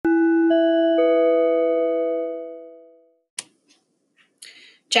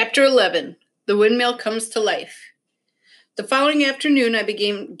Chapter 11. The Windmill Comes to Life. The following afternoon, I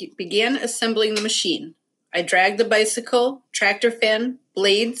began assembling the machine. I dragged the bicycle, tractor fan,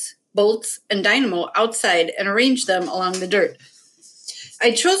 blades, bolts, and dynamo outside and arranged them along the dirt.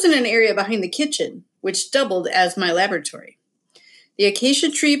 I'd chosen an area behind the kitchen, which doubled as my laboratory. The acacia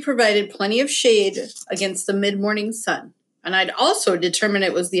tree provided plenty of shade against the mid-morning sun, and I'd also determined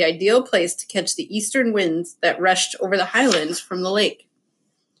it was the ideal place to catch the eastern winds that rushed over the highlands from the lake.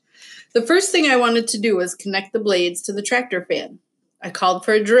 The first thing I wanted to do was connect the blades to the tractor fan. I called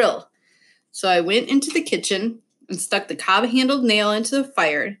for a drill. So I went into the kitchen and stuck the cob-handled nail into the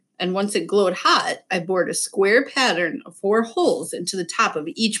fire, and once it glowed hot, I bored a square pattern of 4 holes into the top of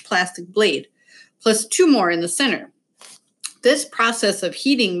each plastic blade, plus 2 more in the center. This process of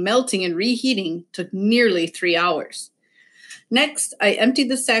heating, melting, and reheating took nearly 3 hours. Next, I emptied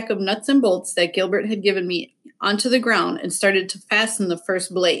the sack of nuts and bolts that Gilbert had given me onto the ground and started to fasten the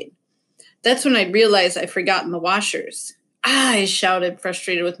first blade. That's when I realized I'd forgotten the washers. I shouted,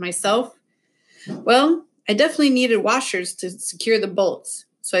 frustrated with myself. Well, I definitely needed washers to secure the bolts,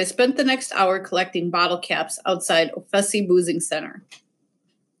 so I spent the next hour collecting bottle caps outside Ofessi Boozing Center.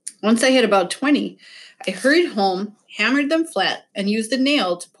 Once I had about 20, I hurried home, hammered them flat, and used a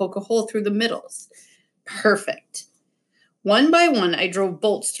nail to poke a hole through the middles. Perfect. One by one, I drove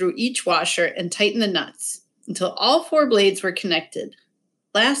bolts through each washer and tightened the nuts until all 4 blades were connected.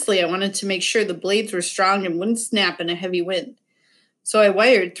 Lastly, I wanted to make sure the blades were strong and wouldn't snap in a heavy wind. So I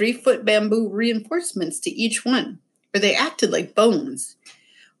wired 3-foot bamboo reinforcements to each one, where they acted like bones.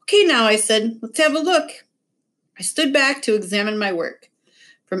 Okay, now, I said, let's have a look. I stood back to examine my work.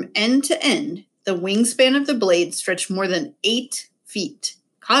 From end to end, the wingspan of the blade stretched more than 8 feet,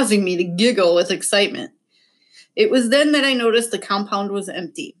 causing me to giggle with excitement. It was then that I noticed the compound was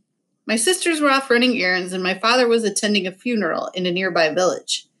empty. My sisters were off running errands, and my father was attending a funeral in a nearby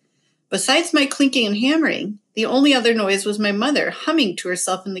village. Besides my clinking and hammering, the only other noise was my mother humming to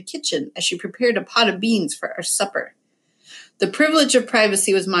herself in the kitchen as she prepared a pot of beans for our supper. The privilege of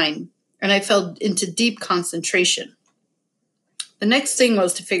privacy was mine, and I fell into deep concentration. The next thing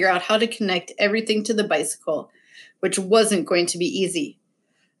was to figure out how to connect everything to the bicycle, which wasn't going to be easy.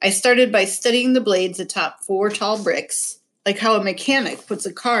 I started by studying the blades atop 4 tall bricks, like how a mechanic puts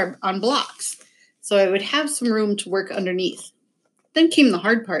a car on blocks, so I would have some room to work underneath. Then came the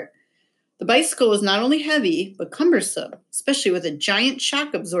hard part. The bicycle was not only heavy, but cumbersome, especially with a giant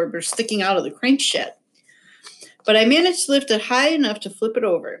shock absorber sticking out of the crankshaft. But I managed to lift it high enough to flip it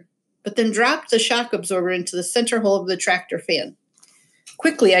over, but then dropped the shock absorber into the center hole of the tractor fan.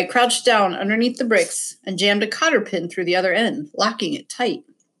 Quickly, I crouched down underneath the bricks and jammed a cotter pin through the other end, locking it tight.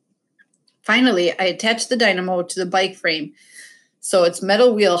 Finally, I attached the dynamo to the bike frame so its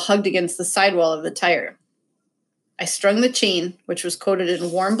metal wheel hugged against the sidewall of the tire. I strung the chain, which was coated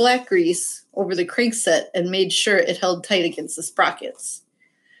in warm black grease, over the crankset and made sure it held tight against the sprockets.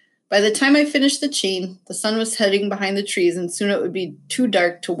 By the time I finished the chain, the sun was heading behind the trees and soon it would be too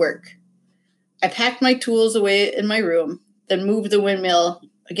dark to work. I packed my tools away in my room, then moved the windmill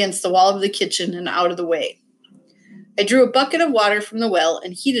against the wall of the kitchen and out of the way. I drew a bucket of water from the well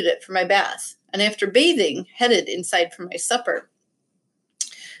and heated it for my bath, and after bathing, headed inside for my supper.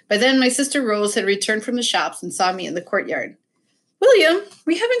 By then, my sister Rose had returned from the shops and saw me in the courtyard. "William,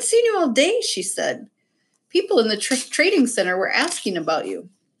 we haven't seen you all day," she said. "People in the trading center were asking about you."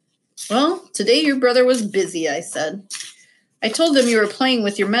 "Well, today your brother was busy," I said. "I told him you were playing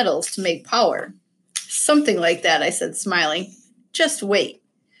with your metals to make power." "Something like that," I said, smiling. "Just wait.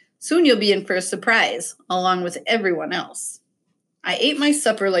 Soon you'll be in for a surprise, along with everyone else." I ate my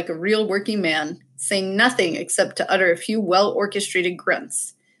supper like a real working man, saying nothing except to utter a few well-orchestrated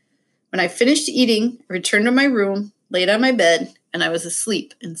grunts. When I finished eating, I returned to my room, laid on my bed, and I was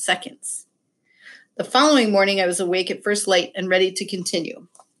asleep in seconds. The following morning, I was awake at first light and ready to continue.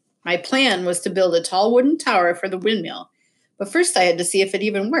 My plan was to build a tall wooden tower for the windmill, but first I had to see if it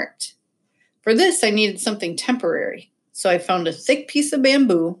even worked. For this, I needed something temporary. So I found a thick piece of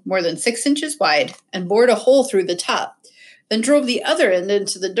bamboo, more than 6 inches wide, and bored a hole through the top, then drove the other end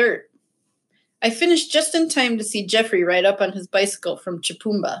into the dirt. I finished just in time to see Jeffrey ride up on his bicycle from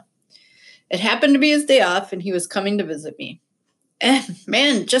Chipumba. It happened to be his day off, and he was coming to visit me.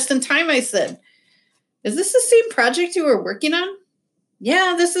 Man, just in time, I said. "Is this the same project you were working on?"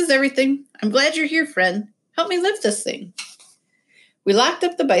 "Yeah, this is everything. I'm glad you're here, friend. Help me lift this thing." We locked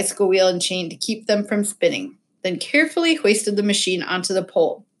up the bicycle wheel and chain to keep them from spinning, then carefully hoisted the machine onto the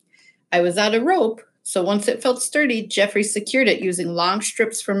pole. I was out of rope, so once it felt sturdy, Jeffrey secured it using long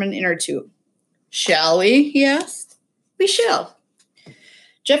strips from an inner tube. "Shall we?" he asked. "We shall."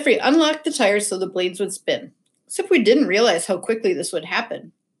 Jeffrey unlocked the tires so the blades would spin, except we didn't realize how quickly this would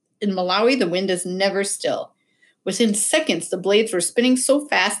happen. In Malawi, the wind is never still. Within seconds, the blades were spinning so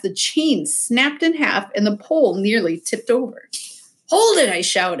fast the chain snapped in half and the pole nearly tipped over. "Hold it," I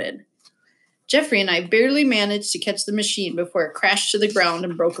shouted. Jeffrey and I barely managed to catch the machine before it crashed to the ground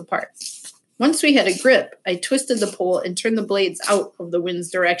and broke apart. Once we had a grip, I twisted the pole and turned the blades out of the wind's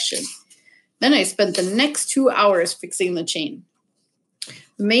direction. Then I spent the next 2 hours fixing the chain.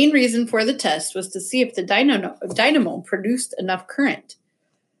 The main reason for the test was to see if the dynamo produced enough current.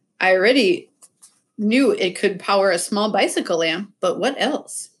 I already knew it could power a small bicycle lamp, but what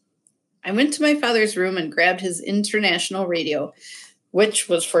else? I went to my father's room and grabbed his international radio, which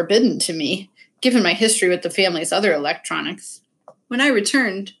was forbidden to me, given my history with the family's other electronics. When I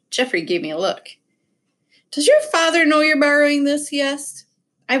returned, Jeffrey gave me a look. "Does your father know you're borrowing this?" he asked.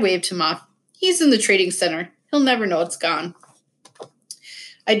 I waved him off. "He's in the trading center. He'll never know it's gone."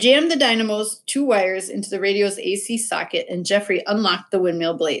 I jammed the dynamo's 2 wires into the radio's AC socket, and Jeffrey unlocked the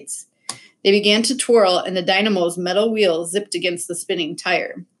windmill blades. They began to twirl, and the dynamo's metal wheel zipped against the spinning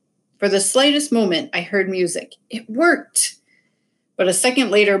tire. For the slightest moment, I heard music. It worked! But a second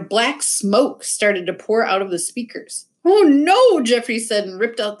later, black smoke started to pour out of the speakers. "Oh no," Jeffrey said and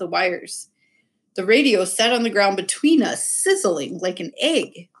ripped out the wires. The radio sat on the ground between us, sizzling like an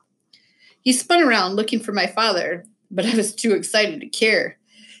egg. He spun around looking for my father, but I was too excited to care.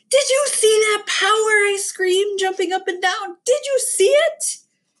 "Did you see that power?" I screamed, jumping up and down. "Did you see it?"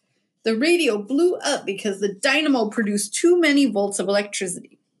 The radio blew up because the dynamo produced too many volts of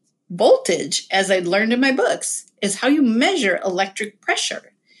electricity. Voltage, as I'd learned in my books, is how you measure electric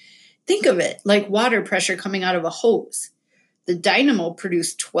pressure. Think of it like water pressure coming out of a hose. The dynamo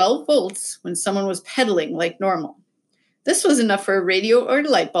produced 12 volts when someone was pedaling like normal. This was enough for a radio or a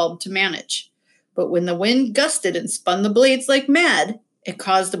light bulb to manage. But when the wind gusted and spun the blades like mad, it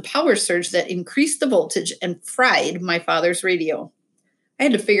caused a power surge that increased the voltage and fried my father's radio. I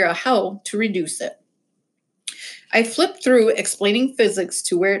had to figure out how to reduce it. I flipped through explaining physics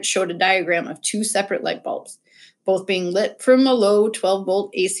to where it showed a diagram of 2 separate light bulbs, both being lit from a low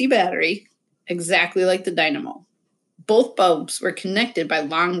 12-volt AC battery, exactly like the dynamo. Both bulbs were connected by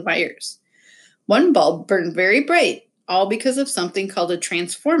long wires. One bulb burned very bright, all because of something called a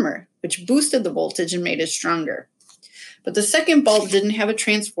transformer, which boosted the voltage and made it stronger. But the second bulb didn't have a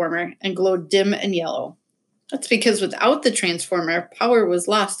transformer and glowed dim and yellow. That's because without the transformer, power was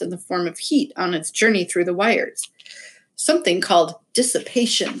lost in the form of heat on its journey through the wires, something called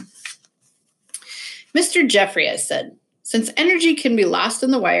dissipation. "Mr. Jeffrey," I said, "since energy can be lost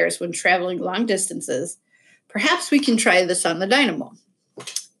in the wires when traveling long distances, perhaps we can try this on the dynamo."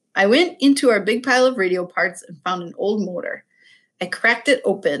 I went into our big pile of radio parts and found an old motor. I cracked it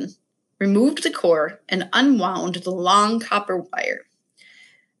open, removed the core, and unwound the long copper wire.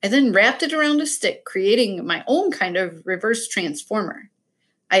 I then wrapped it around a stick, creating my own kind of reverse transformer.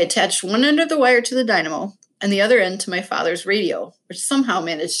 I attached one end of the wire to the dynamo and the other end to my father's radio, which somehow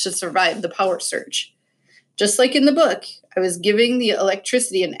managed to survive the power surge. Just like in the book, I was giving the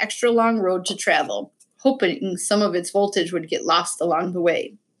electricity an extra long road to travel, hoping some of its voltage would get lost along the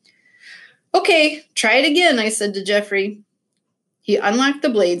way. "Okay, try it again," I said to Jeffrey. He unlocked the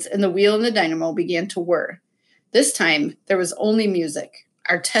blades, and the wheel and the dynamo began to whir. This time, there was only music.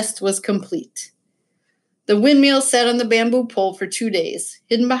 Our test was complete. The windmill sat on the bamboo pole for 2 days,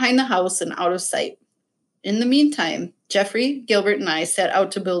 hidden behind the house and out of sight. In the meantime, Jeffrey, Gilbert, and I set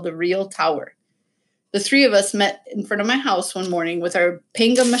out to build a real tower. The 3 of us met in front of my house one morning with our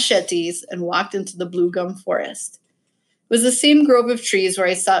panga machetes and walked into the blue gum forest. It was the same grove of trees where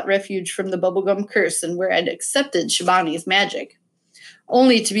I sought refuge from the bubblegum curse and where I'd accepted Shabani's magic,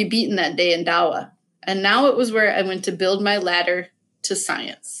 only to be beaten that day in Dawa. And now it was where I went to build my ladder to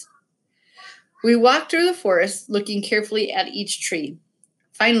science. We walked through the forest, looking carefully at each tree.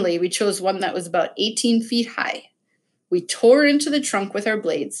 Finally, we chose one that was about 18 feet high. We tore into the trunk with our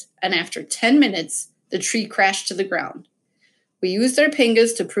blades, and after 10 minutes, the tree crashed to the ground. We used our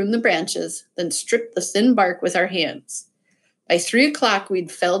pangas to prune the branches, then stripped the thin bark with our hands. By 3 o'clock,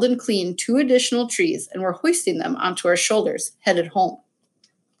 we'd felled and cleaned 2 additional trees and were hoisting them onto our shoulders, headed home.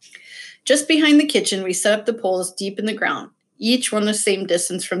 Just behind the kitchen, we set up the poles deep in the ground, each one the same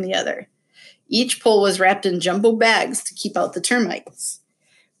distance from the other. Each pole was wrapped in jumbo bags to keep out the termites.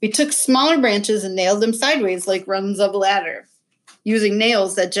 We took smaller branches and nailed them sideways like rungs of a ladder, using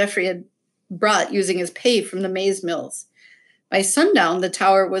nails that Jeffrey had brought using his pay from the maize mills. By sundown, the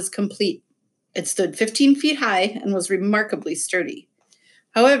tower was complete. It stood 15 feet high and was remarkably sturdy.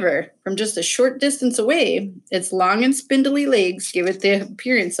 However, from just a short distance away, its long and spindly legs gave it the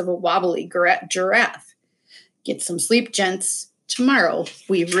appearance of a wobbly giraffe. Get some sleep, gents. Tomorrow,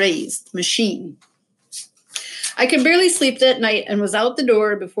 we raise the machine. I could barely sleep that night and was out the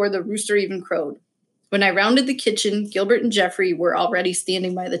door before the rooster even crowed. When I rounded the kitchen, Gilbert and Jeffrey were already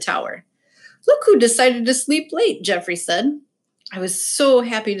standing by the tower. "Look who decided to sleep late," Jeffrey said. I was so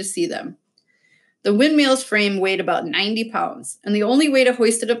happy to see them. The windmill's frame weighed about 90 pounds, and the only way to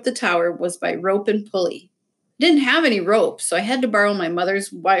hoist it up the tower was by rope and pulley. I didn't have any rope, so I had to borrow my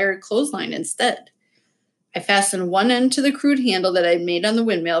mother's wire clothesline instead. I fastened one end to the crude handle that I had made on the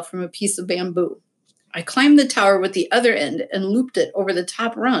windmill from a piece of bamboo. I climbed the tower with the other end and looped it over the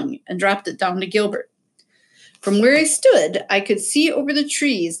top rung and dropped it down to Gilbert. From where I stood, I could see over the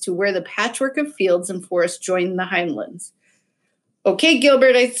trees to where the patchwork of fields and forest joined the highlands. "Okay,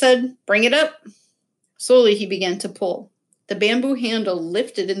 Gilbert," I said, "bring it up." Slowly he began to pull. The bamboo handle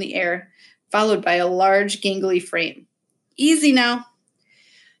lifted in the air, followed by a large, gangly frame. "Easy now."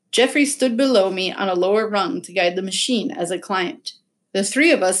 Jeffrey stood below me on a lower rung to guide the machine as it climbed. The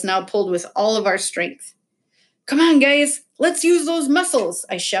three of us now pulled with all of our strength. "Come on, guys, let's use those muscles,"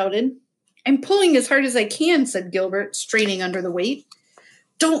 I shouted. "I'm pulling as hard as I can," said Gilbert, straining under the weight.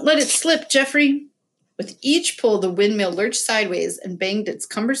 "Don't let it slip, Jeffrey." With each pull, the windmill lurched sideways and banged its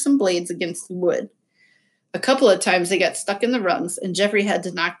cumbersome blades against the wood. A couple of times they got stuck in the rungs, and Jeffrey had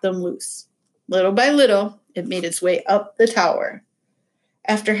to knock them loose. Little by little, it made its way up the tower.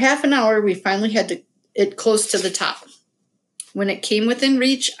 After half an hour, we finally had it close to the top. When it came within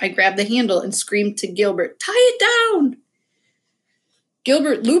reach, I grabbed the handle and screamed to Gilbert, "Tie it down!"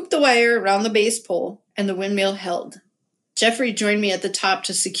 Gilbert looped the wire around the base pole, and the windmill held. Jeffrey joined me at the top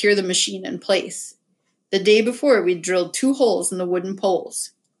to secure the machine in place. The day before, we'd drilled 2 holes in the wooden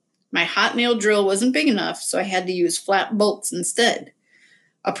poles. My hot nail drill wasn't big enough, so I had to use flat bolts instead,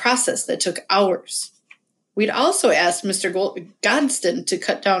 a process that took hours. We'd also asked Mr. Godston to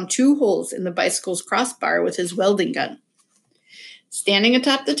cut down 2 holes in the bicycle's crossbar with his welding gun. Standing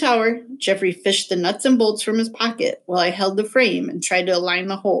atop the tower, Jeffrey fished the nuts and bolts from his pocket while I held the frame and tried to align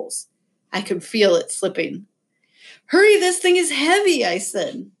the holes. I could feel it slipping. "Hurry, this thing is heavy," I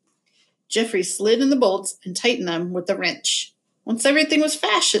said. Jeffrey slid in the bolts and tightened them with a wrench. Once everything was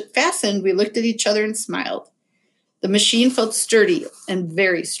fastened, we looked at each other and smiled. The machine felt sturdy and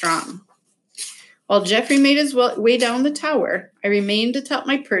very strong. While Jeffrey made his way down the tower, I remained atop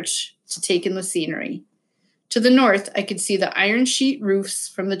my perch to take in the scenery. To the north, I could see the iron sheet roofs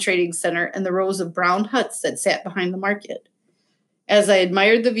from the trading center and the rows of brown huts that sat behind the market. As I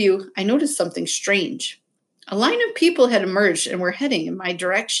admired the view, I noticed something strange. A line of people had emerged and were heading in my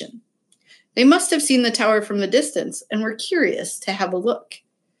direction. They must have seen the tower from the distance and were curious to have a look.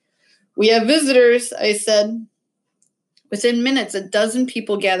 "We have visitors," I said. Within minutes, a dozen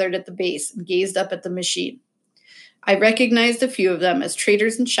people gathered at the base and gazed up at the machine. I recognized a few of them as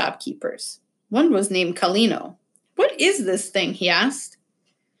traders and shopkeepers. One was named Calino. "What is this thing?" he asked.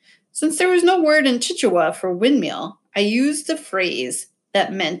 Since there was no word in Chichewa for windmill, I used a phrase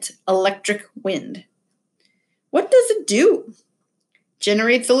that meant electric wind. "What does it do?"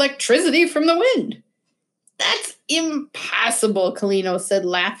 "Generates electricity from the wind." "That's impossible," Calino said,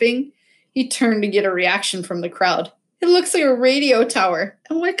 laughing. He turned to get a reaction from the crowd. "It looks like a radio tower.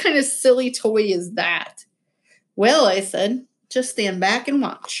 And what kind of silly toy is that?" "Well," I said, "just stand back and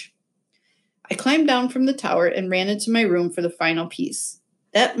watch." I climbed down from the tower and ran into my room for the final piece.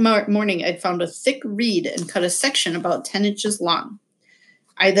 That morning, I'd found a thick reed and cut a section about 10 inches long.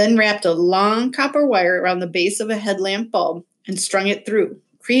 I then wrapped a long copper wire around the base of a headlamp bulb and strung it through,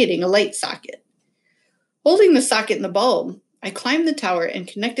 creating a light socket. Holding the socket and the bulb, I climbed the tower and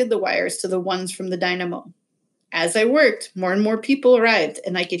connected the wires to the ones from the dynamo. As I worked, more and more people arrived,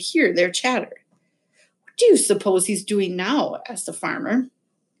 and I could hear their chatter. "What do you suppose he's doing now?" asked the farmer.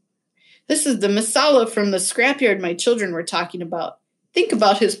 "This is the masala from the scrapyard my children were talking about. Think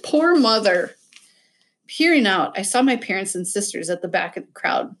about his poor mother." Peering out, I saw my parents and sisters at the back of the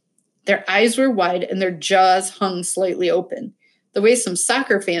crowd. Their eyes were wide and their jaws hung slightly open, the way some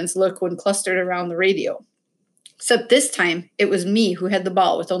soccer fans look when clustered around the radio. Except this time, it was me who had the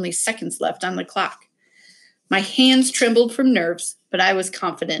ball with only seconds left on the clock. My hands trembled from nerves, but I was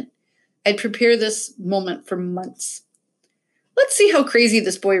confident. I'd prepared this moment for months. "Let's see how crazy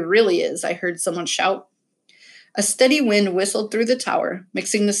this boy really is," I heard someone shout. A steady wind whistled through the tower,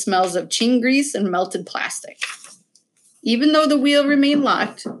 mixing the smells of chin grease and melted plastic. Even though the wheel remained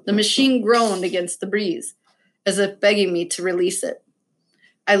locked, the machine groaned against the breeze, as if begging me to release it.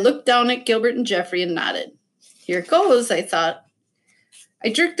 I looked down at Gilbert and Jeffrey and nodded. Here it goes, I thought. I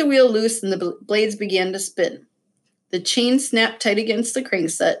jerked the wheel loose and the blades began to spin. The chain snapped tight against the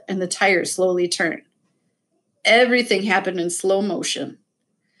crankset and the tires slowly turned. Everything happened in slow motion.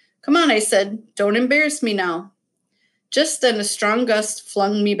 "Come on," I said. "Don't embarrass me now." Just then a strong gust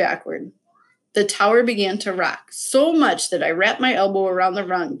flung me backward. The tower began to rock, so much that I wrapped my elbow around the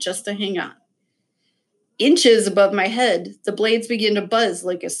rung just to hang on. Inches above my head, the blades began to buzz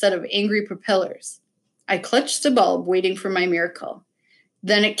like a set of angry propellers. I clutched the bulb, waiting for my miracle.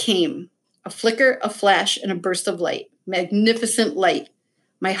 Then it came. A flicker, a flash, and a burst of light. Magnificent light.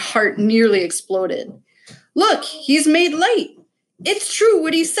 My heart nearly exploded. Look, he's made light. It's true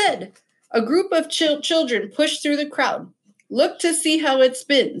what he said. A group of children pushed through the crowd. Look to see how it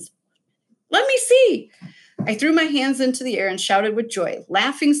spins. Let me see. I threw my hands into the air and shouted with joy,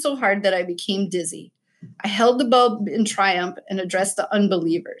 laughing so hard that I became dizzy. I held the bulb in triumph and addressed the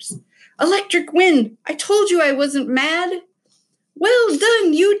unbelievers. Electric wind! I told you I wasn't mad. Well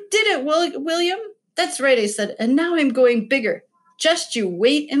done, you did it, William. That's right, I said, and now I'm going bigger. Just you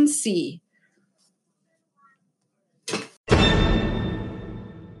wait and see.